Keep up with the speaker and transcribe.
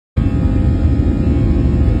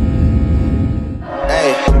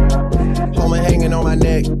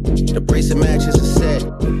check. The bracelet matches a set.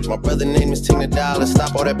 My brother name is $10.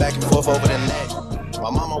 Stop all that back and forth over the net. My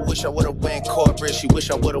mama wish I would've went corporate. She wish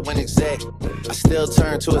I would've went exec. I still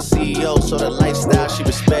turn to a CEO, so the lifestyle she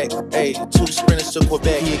respect. Hey, 2 sprinters to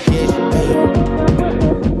Quebec, you get. Hey.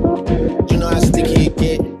 You know how sticky it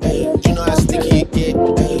get. Hey. You know how sticky it get.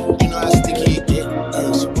 Hey. You know how sticky it get.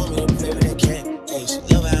 Hey. She want me to play with that cat. Hey. She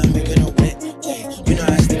love how I'm making her wet. Hey. You know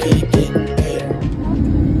how sticky it get. Hey.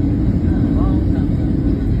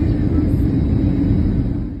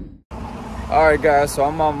 Alright guys, so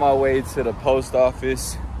I'm on my way to the post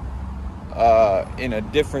office in a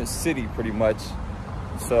different city pretty much.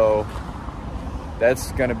 So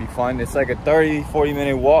that's gonna be fun. It's like a 30-40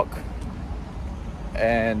 minute walk.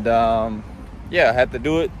 And yeah, I have to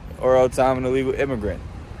do it or else I'm an illegal immigrant.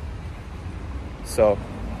 So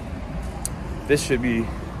this should be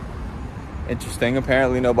interesting.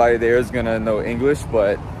 Apparently nobody there is gonna know English,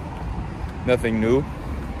 but nothing new.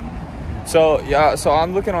 So yeah, so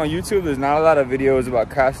I'm looking on YouTube. There's not a lot of videos about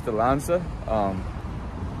Castellanza,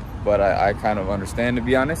 but I kind of understand, to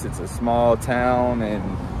be honest. It's a small town and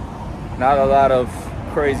not a lot of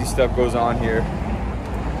crazy stuff goes on here.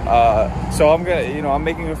 So I'm gonna, I'm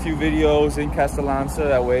making a few videos in Castellanza.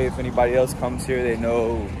 That way, if anybody else comes here, they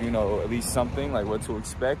know, at least something like what to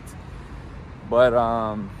expect. But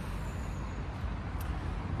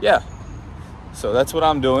yeah, so that's what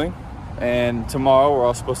I'm doing. And tomorrow we're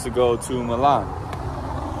all supposed to go to Milan,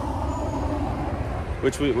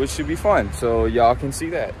 which should be fun. So y'all can see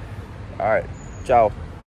that. All right, ciao.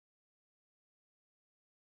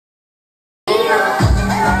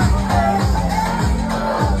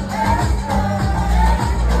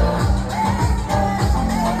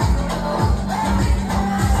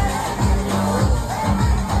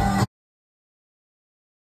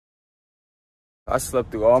 I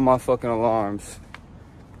slept through all my fucking alarms.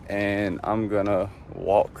 And I'm gonna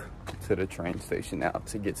walk to the train station now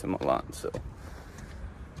to get to Milan. So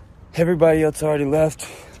everybody else already left,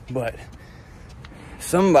 but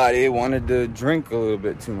somebody wanted to drink a little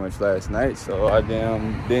bit too much last night, so I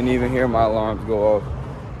didn't even hear my alarms go off.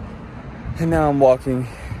 And now I'm walking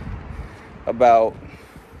about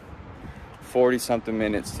 40-something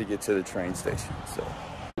minutes to get to the train station. So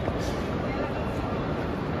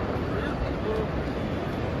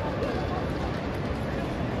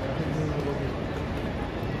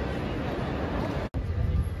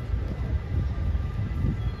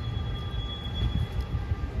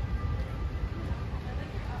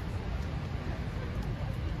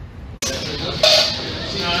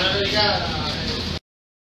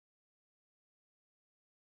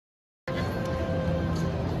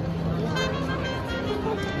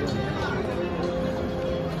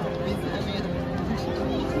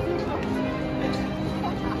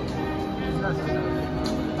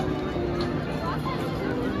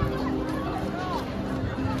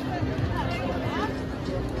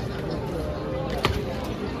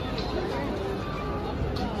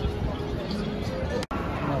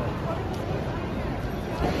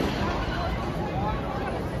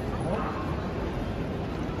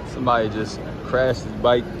somebody just crashed his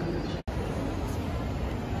bike.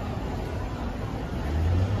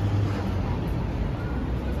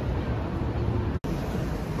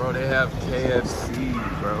 Bro, they have KFC,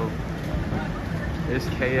 bro. There's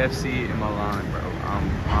KFC in Milan, bro.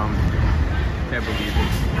 Can't believe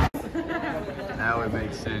it. Now it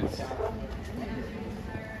makes sense.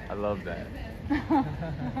 I love that.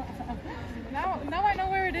 Now I know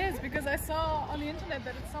where it is, because I saw on the internet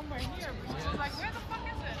that it's somewhere here. I was like, where the fuck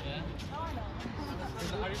is it? Yeah. Now I know.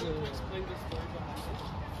 Are you going to explain this story behind it?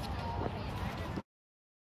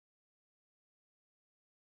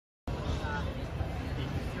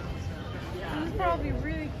 It's probably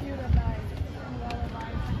really cute at night.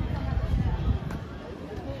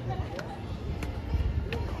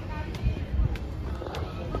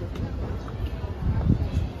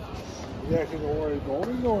 You actually know where it's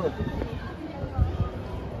going, or?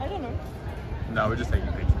 I don't know. No, we're just taking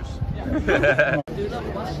pictures. Yeah. Do you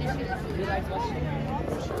love washing? Do you like washing?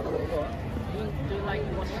 Do you like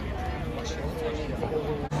washing?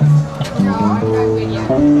 No, I'm going with you.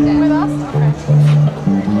 With us?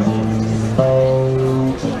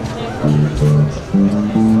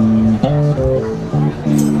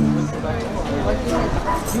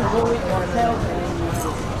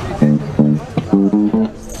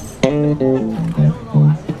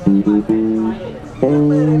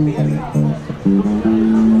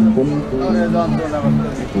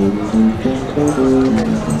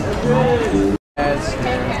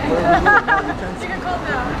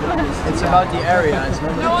 It's about the area. It's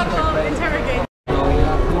not No one will interrogate.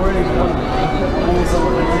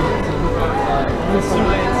 Love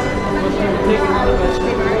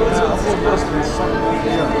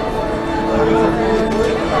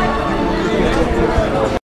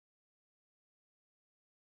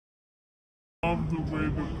the way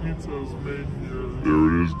the pizza is made here. There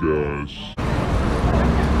it is, guys.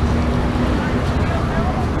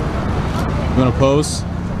 You wanna pose?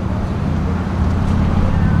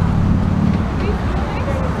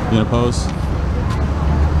 You gonna pose?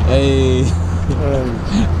 Hey.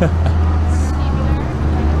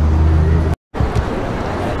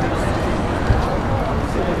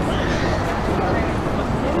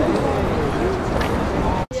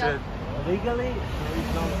 Legally, there is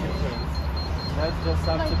no difference. That's just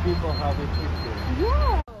up to people how they treat you.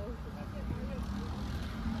 Yeah.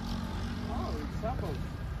 Oh, it's supple.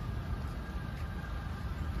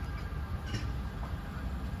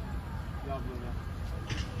 Lovely.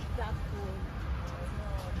 That's cool.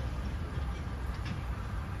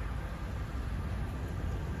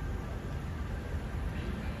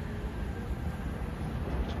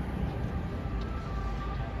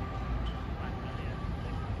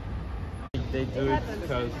 They do it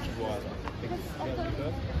because what? Because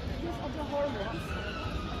of the hormones.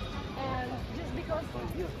 And just because,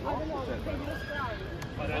 I don't know, they just cry.